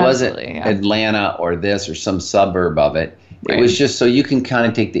 So it wasn't Atlanta or this or some suburb of it. Right. It was just so you can kind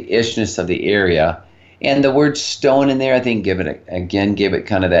of take the ishness of the area. And the word stone in there, I think, gave it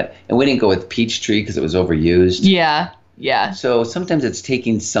kind of that. And we didn't go with Peachtree because it was overused. Yeah. So sometimes it's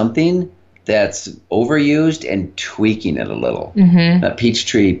taking something that's overused and tweaking it a little. Not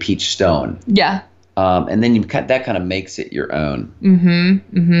Peachtree, Peachstone. Yeah. And then that kind of makes it your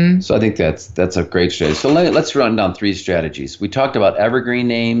own. So I think that's a great strategy. So let's run down 3 strategies. We talked about evergreen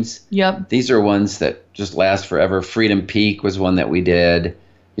names. Yep. These are ones that just last forever. Freedom Peak was one that we did.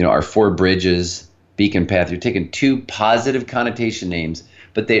 Our 4 Bridges, Beacon Path. You're taking 2 positive connotation names,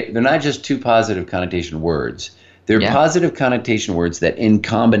 but they're not just 2 positive connotation words. They're positive connotation words that in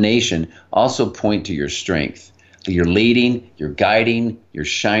combination also point to your strength. You're leading, you're guiding, you're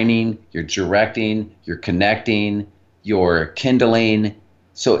shining, you're directing, you're connecting, you're kindling.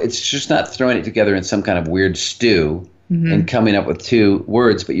 So it's just not throwing it together in some kind of weird stew and coming up with 2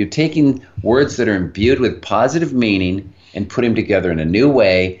 words, but you're taking words that are imbued with positive meaning and put them together in a new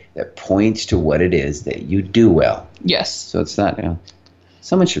way that points to what it is that you do well. Yes. So it's not,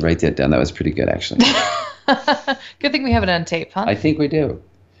 someone should write that down. That was pretty good, actually. Good thing we have it on tape, huh? I think we do.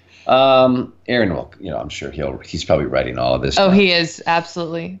 Aaron will, I'm sure he's probably writing all of this. Oh, down. he is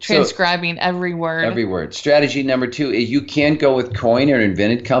absolutely transcribing every word. Every word. Strategy number 2 is you can't go with coin or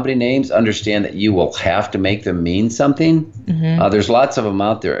invented company names. Understand that you will have to make them mean something. Mm-hmm. There's lots of them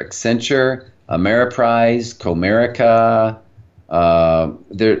out there. Accenture, Ameriprise, Comerica,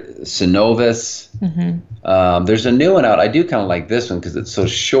 Synovus. Mm-hmm. There's a new one out. I do kind of like this one because it's so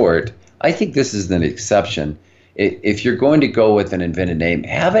short. I think this is an exception. If you're going to go with an invented name,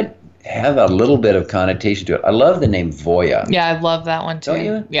 have a little bit of connotation to it. I love the name Voya. Yeah, I love that one too. Don't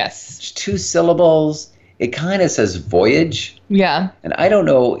you? Yes. It's 2 syllables. It kind of says voyage. Yeah. And I don't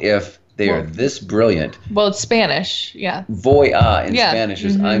know if they are this brilliant. Well, it's Spanish. Yeah. Voy in Spanish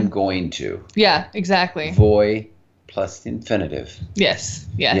is I'm going to. Yeah, exactly. Voy plus the infinitive. Yes.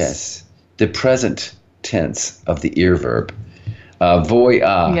 Yes. The present tense of the ear verb. Voy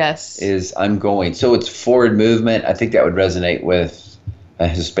is I'm going. So it's forward movement. I think that would resonate with a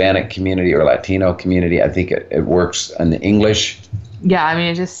Hispanic community or Latino community. I think it works in the English. Yeah, I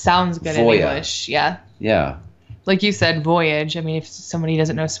mean, it just sounds good Voya. in English. Yeah. Yeah. Like you said, voyage. I mean, if somebody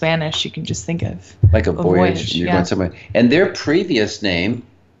doesn't know Spanish, you can just think of like a voyage. You're going somewhere. And their previous name,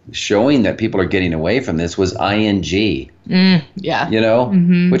 showing that people are getting away from this, was ING.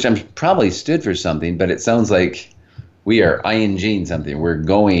 Yeah. Which probably stood for something, but it sounds like we are INGing something. We're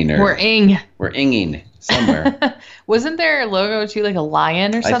going or we're inging somewhere. Wasn't there a logo too, like a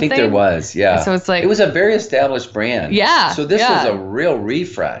lion or something? I think there was, yeah. So it's like it was a very established brand. Yeah. So this was a real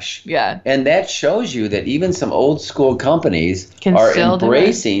refresh. Yeah. And that shows you that even some old school companies can are still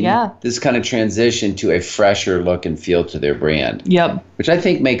embracing this kind of transition to a fresher look and feel to their brand. Yep. Which I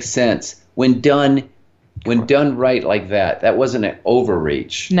think makes sense when done right like that. That wasn't an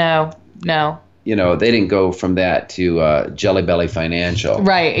overreach. No. They didn't go from that to Jelly Belly Financial.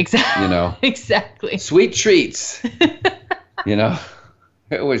 Right, exactly. Exactly. Sweet treats.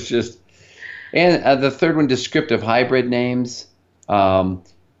 It was just, and the third one, descriptive hybrid names.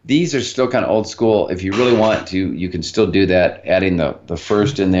 These are still kind of old school. If you really want to, you can still do that, adding the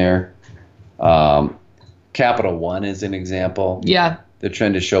first in there. Capital One is an example. Yeah. They're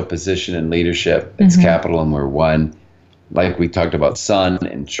trying to show position and leadership. It's capital and we're one. Like we talked about Sun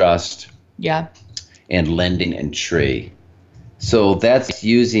and Trust. Yeah. And lending and tree. So that's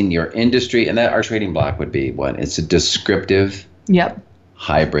using your industry, and that our trading block would be one. It's a descriptive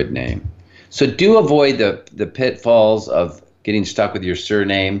hybrid name. So do avoid the pitfalls of getting stuck with your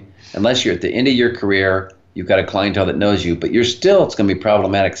surname unless you're at the end of your career, you've got a clientele that knows you, but it's going to be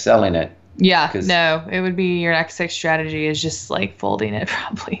problematic selling it. Yeah, no, it would be your exit strategy is just like folding it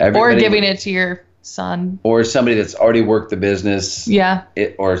probably. Or giving it to your son. Or somebody that's already worked the business. Yeah.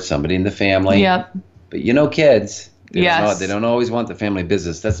 Or somebody in the family. Yep. But kids, yes. They don't always want the family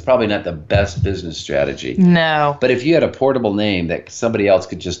business. That's probably not the best business strategy. No. But if you had a portable name that somebody else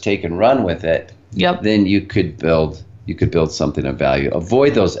could just take and run with it, then you could build something of value.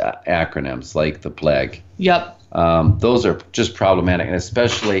 Avoid those acronyms like the plague. Yep. Those are just problematic, and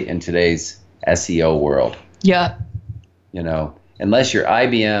especially in today's SEO world. Yeah. Unless you're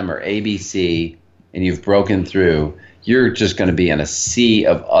IBM or ABC and you've broken through, you're just going to be in a sea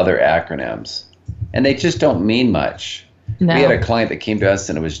of other acronyms. And they just don't mean much. No. We had a client that came to us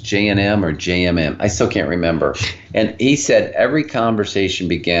and it was JNM or JMM. I still can't remember. And he said every conversation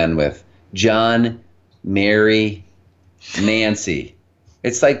began with John, Mary, Nancy.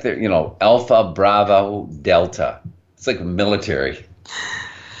 It's like they're, Alpha, Bravo, Delta. It's like military.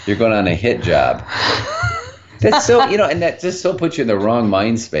 You're going on a hit job. That's so, and that just so puts you in the wrong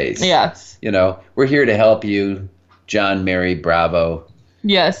mind space. Yes. We're here to help you, John, Mary, Bravo.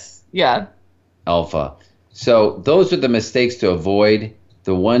 Yes. Yeah. Alpha. So those are the mistakes to avoid.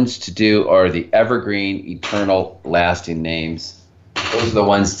 The ones to do are the evergreen, eternal, lasting names. Those are the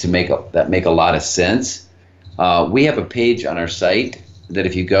ones that make a lot of sense. We have a page on our site that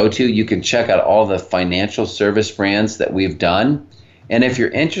if you go to, you can check out all the financial service brands that we've done. And if you're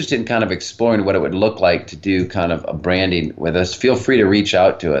interested in kind of exploring what it would look like to do kind of a branding with us, feel free to reach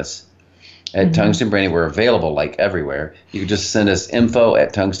out to us. At Tungsten Branding, we're available like everywhere. You can just send us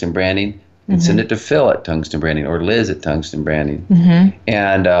info@Tungsten Branding and send it to Phil at Tungsten Branding or Liz at Tungsten Branding.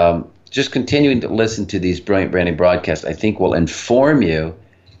 And just continuing to listen to these brilliant branding broadcasts, I think will inform you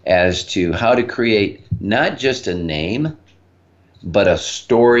as to how to create not just a name, but a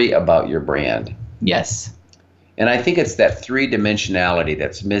story about your brand. Yes. And I think it's that three-dimensionality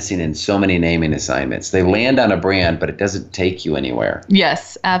that's missing in so many naming assignments. They land on a brand, but it doesn't take you anywhere.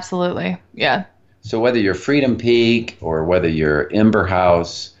 Yes, absolutely. Yeah. So whether you're Freedom Peak or whether you're Ember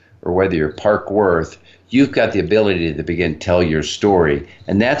House or whether you're Park Worth, you've got the ability to begin to tell your story.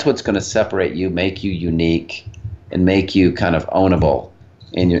 And that's what's going to separate you, make you unique, and make you kind of ownable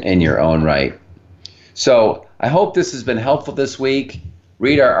in your own right. So I hope this has been helpful this week.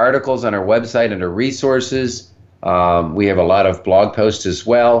 Read our articles on our website under resources. We have a lot of blog posts as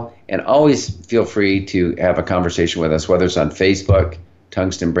well. And always feel free to have a conversation with us, whether it's on Facebook,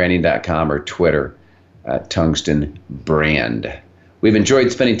 tungstenbranding.com, or Twitter, tungstenbrand. We've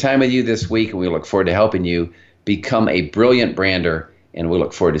enjoyed spending time with you this week, and we look forward to helping you become a brilliant brander. And we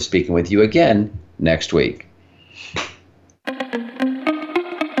look forward to speaking with you again next week.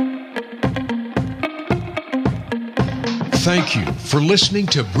 Thank you for listening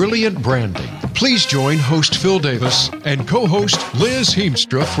to Brilliant Branding. Please join host Phil Davis and co-host Liz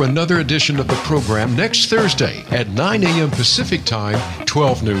Heemstra for another edition of the program next Thursday at 9 a.m. Pacific Time,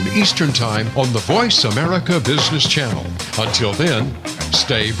 12 noon Eastern Time on the Voice America Business Channel. Until then,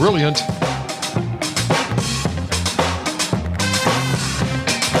 stay brilliant.